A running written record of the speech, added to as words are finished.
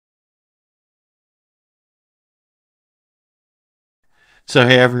So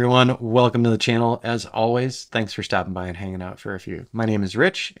hey everyone, welcome to the channel. As always, thanks for stopping by and hanging out for a few. My name is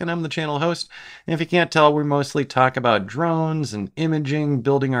Rich and I'm the channel host. And if you can't tell, we mostly talk about drones and imaging,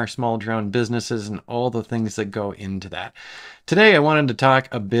 building our small drone businesses and all the things that go into that. Today I wanted to talk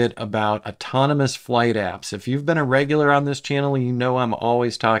a bit about autonomous flight apps. If you've been a regular on this channel, you know I'm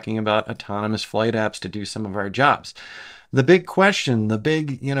always talking about autonomous flight apps to do some of our jobs. The big question, the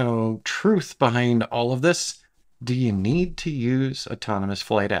big, truth behind all of this: do you need to use autonomous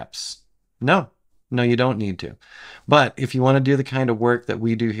flight apps? No, no, you don't need to. But if you want to do the kind of work that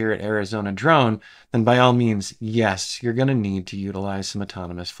we do here at Arizona Drone, then by all means, yes, you're going to need to utilize some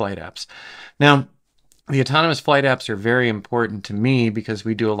autonomous flight apps. Now, the autonomous flight apps are very important to me because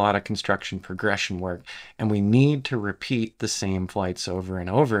we do a lot of construction progression work and we need to repeat the same flights over and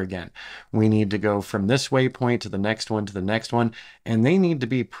over again. We need to go from this waypoint to the next one to the next one, and they need to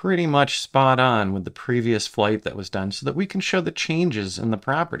be pretty much spot on with the previous flight that was done so that we can show the changes in the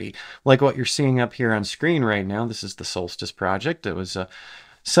property. Like what you're seeing up here on screen right now, this is the Solstice project. It was a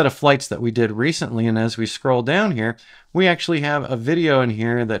set of flights that we did recently, and as we scroll down here, we actually have a video in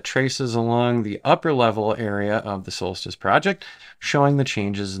here that traces along the upper level area of the Solstice project, showing the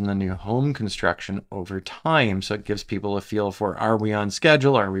changes in the new home construction over time. So it gives people a feel for, are we on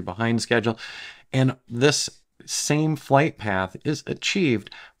schedule, are we behind schedule? And this same flight path is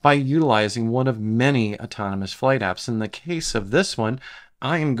achieved by utilizing one of many autonomous flight apps. In the case of this one,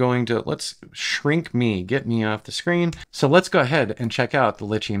 I am going to, let's shrink me, get me off the screen. So let's go ahead and check out the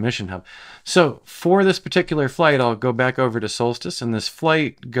Litchi Mission Hub. So for this particular flight, I'll go back over to Solstice, and this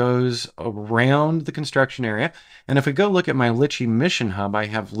flight goes around the construction area. And if we go look at my Litchi Mission Hub, I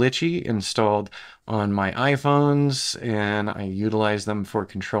have Litchi installed on my iPhones, and I utilize them for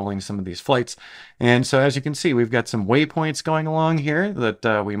controlling some of these flights. And so as you can see, we've got some waypoints going along here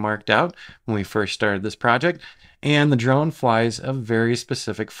that we marked out when we first started this project. And the drone flies a very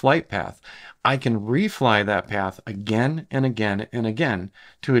specific flight path. I can refly that path again and again and again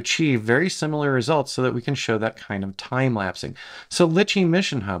to achieve very similar results so that we can show that kind of time lapsing. So Litchi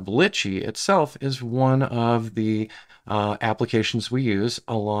Mission Hub, Litchi itself is one of the applications we use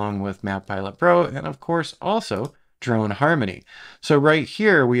along with MapPilot Pro, and of course also Drone Harmony. So right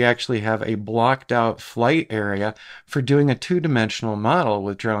here, we actually have a blocked out flight area for doing a two-dimensional model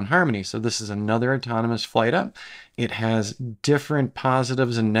with Drone Harmony. So this is another autonomous flight app. It has different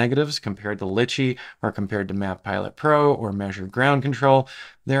positives and negatives compared to Litchi or compared to MapPilot Pro or Measure Ground Control.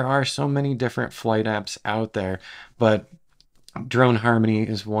 There are so many different flight apps out there, but Drone Harmony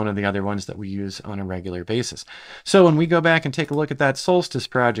is one of the other ones that we use on a regular basis. So when we go back and take a look at that Solstice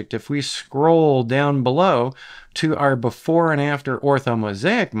project, if we scroll down below to our before and after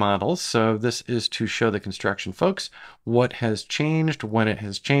orthomosaic models, so this is to show the construction folks what has changed, when it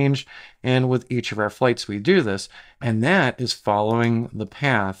has changed, and with each of our flights we do this, and that is following the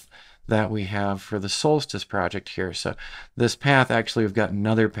path that we have for the Solstice project here. So this path, actually, we've got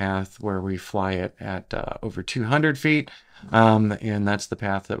another path where we fly it at over 200 feet. And that's the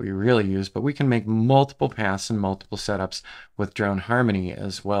path that we really use, but we can make multiple paths and multiple setups with Drone Harmony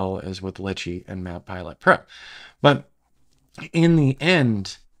as well as with Litchi and MapPilot Pro. But in the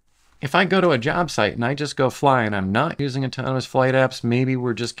end, if I go to a job site and I just go fly and I'm not using autonomous flight apps, maybe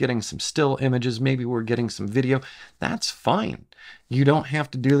we're just getting some still images, maybe we're getting some video, that's fine. You don't have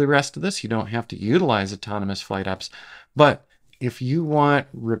to do the rest of this. You don't have to utilize autonomous flight apps. But if you want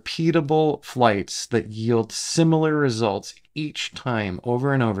repeatable flights that yield similar results each time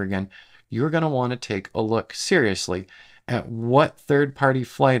over and over again, you're going to want to take a look seriously at what third-party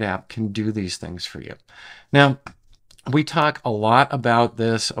flight app can do these things for you. Now, we talk a lot about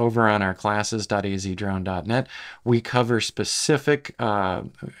this over on our classes.azdrone.net. We cover specific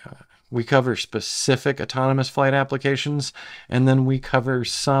autonomous flight applications, and then we cover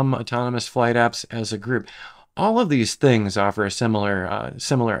some autonomous flight apps as a group. All of these things offer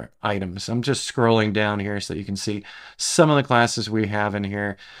similar items. I'm just scrolling down here so that you can see some of the classes we have in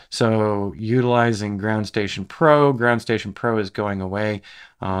here. So utilizing Ground Station Pro is going away.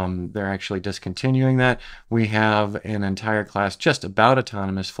 They're actually discontinuing that. We have an entire class just about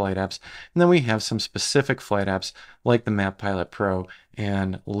autonomous flight apps. And then we have some specific flight apps like the MapPilot Pro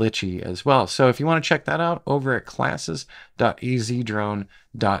and Litchi as well. So if you want to check that out, over at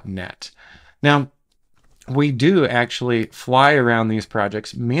classes.azdrone.net. Now, we do actually fly around these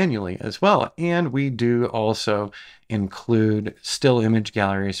projects manually as well, and we do also include still image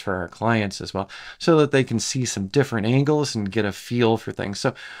galleries for our clients as well, so that they can see some different angles and get a feel for things.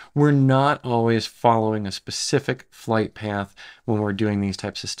 So we're not always following a specific flight path when we're doing these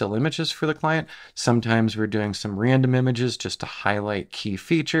types of still images for the client. Sometimes we're doing some random images just to highlight key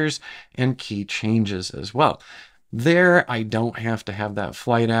features and key changes as well. There, I don't have to have that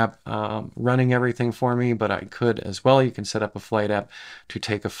flight app running everything for me, but I could as well. You can set up a flight app to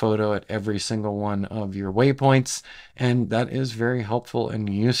take a photo at every single one of your waypoints, and that is very helpful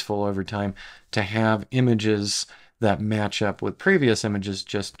and useful over time to have images that match up with previous images,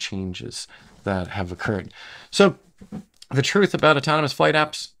 just changes that have occurred. So the truth about autonomous flight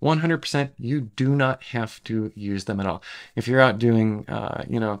apps, 100%, you do not have to use them at all. If you're out doing,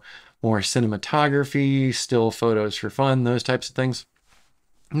 more cinematography, still photos for fun, those types of things,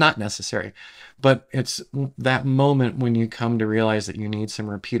 not necessary. But it's that moment when you come to realize that you need some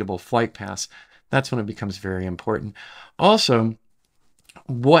repeatable flight paths. That's when it becomes very important. Also,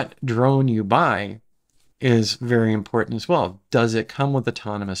 what drone you buy is very important as well. Does it come with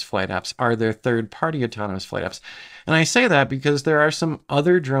autonomous flight apps? Are there third-party autonomous flight apps? And I say that because there are some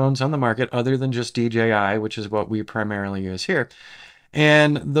other drones on the market other than just DJI, which is what we primarily use here.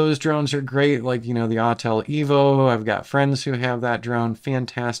 And those drones are great, like, the Autel Evo. I've got friends who have that drone.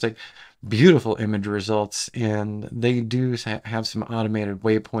 Fantastic, beautiful image results. And they do have some automated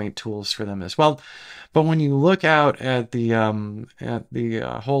waypoint tools for them as well. But when you look out at the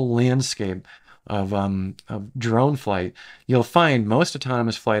whole landscape of drone flight, you'll find most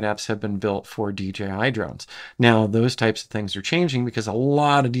autonomous flight apps have been built for DJI drones. Now, those types of things are changing because a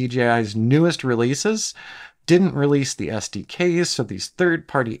lot of DJI's newest releases didn't release the SDKs, so these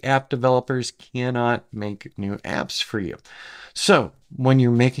third-party app developers cannot make new apps for you. So when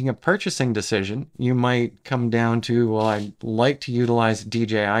you're making a purchasing decision, you might come down to, well, I'd like to utilize a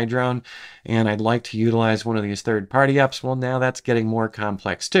DJI drone, and I'd like to utilize one of these third-party apps. Well, now that's getting more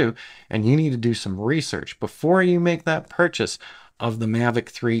complex too, and you need to do some research before you make that purchase of the Mavic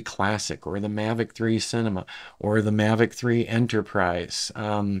 3 Classic or the Mavic 3 Cinema or the Mavic 3 Enterprise.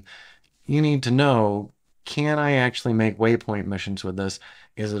 You need to know, can I actually make waypoint missions with this?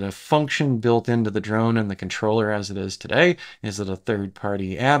 Is it a function built into the drone and the controller as it is today? Is it a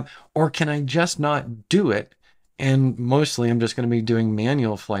third-party app? Or can I just not do it? And mostly I'm just going to be doing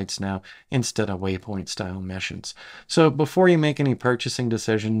manual flights now instead of waypoint style missions. So before you make any purchasing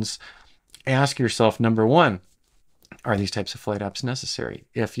decisions, ask yourself, number one, are these types of flight apps necessary?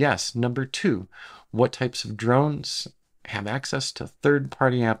 If yes, number two, what types of drones have access to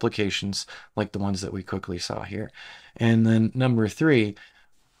third-party applications like the ones that we quickly saw here? And then number three,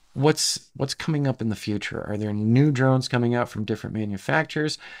 what's coming up in the future? Are there new drones coming out from different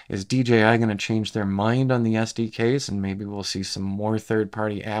manufacturers? Is DJI going to change their mind on the SDKs and maybe we'll see some more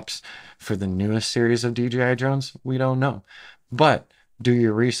third-party apps for the newest series of DJI drones? We don't know. But do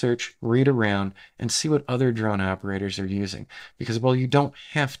your research, read around, and see what other drone operators are using. Because while you don't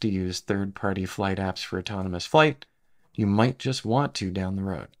have to use third-party flight apps for autonomous flight, you might just want to down the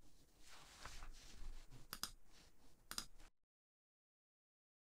road.